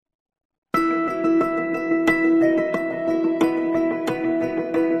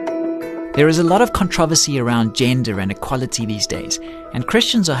There is a lot of controversy around gender and equality these days, and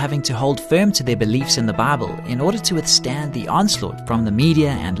Christians are having to hold firm to their beliefs in the Bible in order to withstand the onslaught from the media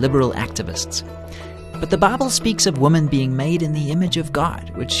and liberal activists. But the Bible speaks of women being made in the image of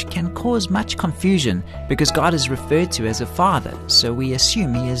God, which can cause much confusion because God is referred to as a father, so we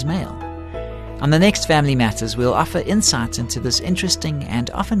assume he is male. On the next Family Matters, we'll offer insight into this interesting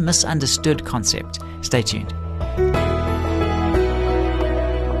and often misunderstood concept. Stay tuned.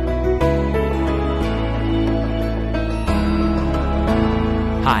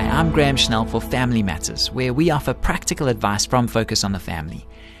 Hi, I'm Graham Schnell for Family Matters, where we offer practical advice from Focus on the Family.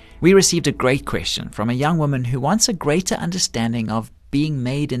 We received a great question from a young woman who wants a greater understanding of being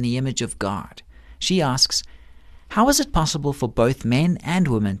made in the image of God. She asks, how is it possible for both men and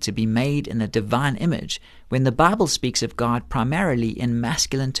women to be made in a divine image when the Bible speaks of God primarily in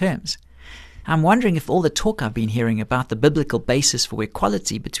masculine terms? I'm wondering if all the talk I've been hearing about the biblical basis for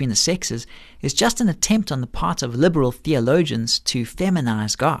equality between the sexes is just an attempt on the part of liberal theologians to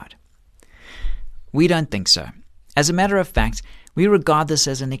feminize God. We don't think so. As a matter of fact, we regard this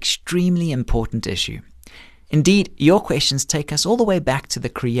as an extremely important issue. Indeed, your questions take us all the way back to the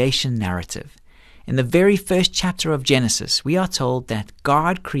creation narrative. In the very first chapter of Genesis, we are told that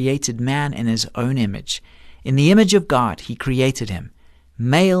God created man in his own image. In the image of God, he created him.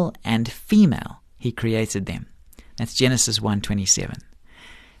 Male and female, he created them. That's Genesis 1:27.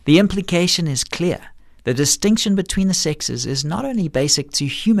 The implication is clear. The distinction between the sexes is not only basic to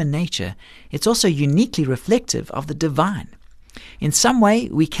human nature, it's also uniquely reflective of the divine. In some way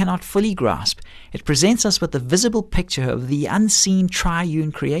we cannot fully grasp, it presents us with a visible picture of the unseen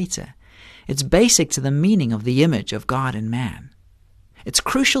triune creator. It's basic to the meaning of the image of God and man. It's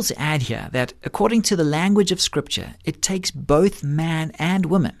crucial to add here that, according to the language of Scripture, it takes both man and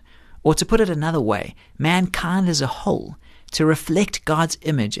woman, or to put it another way, mankind as a whole, to reflect God's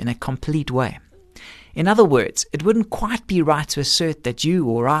image in a complete way. In other words, it wouldn't quite be right to assert that you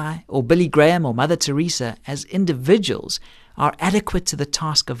or I, or Billy Graham or Mother Teresa, as individuals, are adequate to the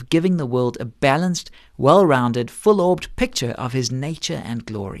task of giving the world a balanced, well-rounded, full-orbed picture of his nature and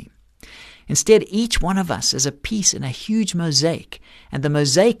glory. Instead, each one of us is a piece in a huge mosaic, and the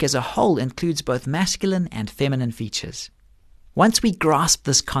mosaic as a whole includes both masculine and feminine features. Once we grasp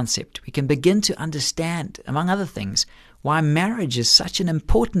this concept, we can begin to understand, among other things, why marriage is such an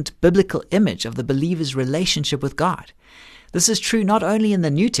important biblical image of the believer's relationship with God. This is true not only in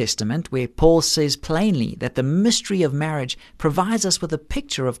the New Testament, where Paul says plainly that the mystery of marriage provides us with a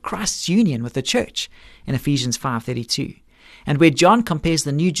picture of Christ's union with the church in Ephesians 5:32. And where John compares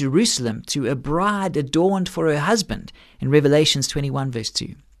the New Jerusalem to a bride adorned for her husband in Revelations 21 verse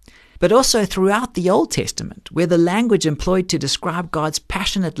 2. But also throughout the Old Testament, where the language employed to describe God's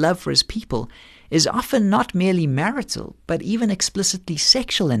passionate love for his people is often not merely marital, but even explicitly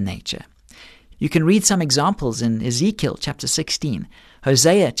sexual in nature. You can read some examples in Ezekiel chapter 16,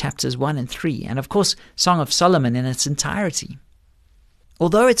 Hosea chapters 1 and 3, and of course Song of Solomon in its entirety.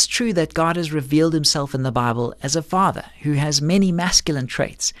 Although it's true that God has revealed himself in the Bible as a father who has many masculine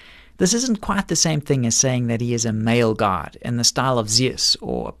traits, this isn't quite the same thing as saying that he is a male God in the style of Zeus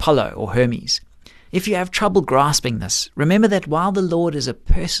or Apollo or Hermes. If you have trouble grasping this, remember that while the Lord is a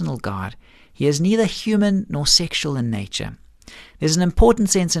personal God, he is neither human nor sexual in nature. There's an important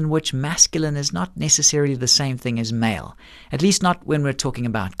sense in which masculine is not necessarily the same thing as male, at least not when we're talking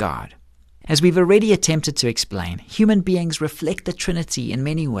about God. As we've already attempted to explain, human beings reflect the Trinity in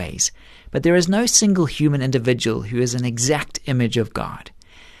many ways, but there is no single human individual who is an exact image of God.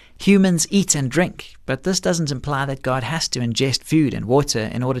 Humans eat and drink, but this doesn't imply that God has to ingest food and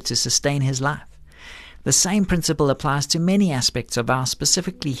water in order to sustain his life. The same principle applies to many aspects of our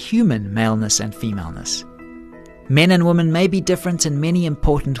specifically human maleness and femaleness. Men and women may be different in many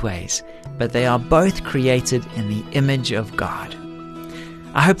important ways, but they are both created in the image of God.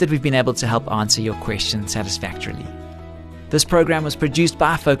 I hope that we've been able to help answer your question satisfactorily. This program was produced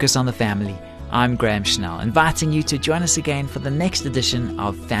by Focus on the Family. I'm Graham Schnell, inviting you to join us again for the next edition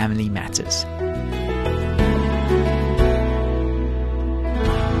of Family Matters.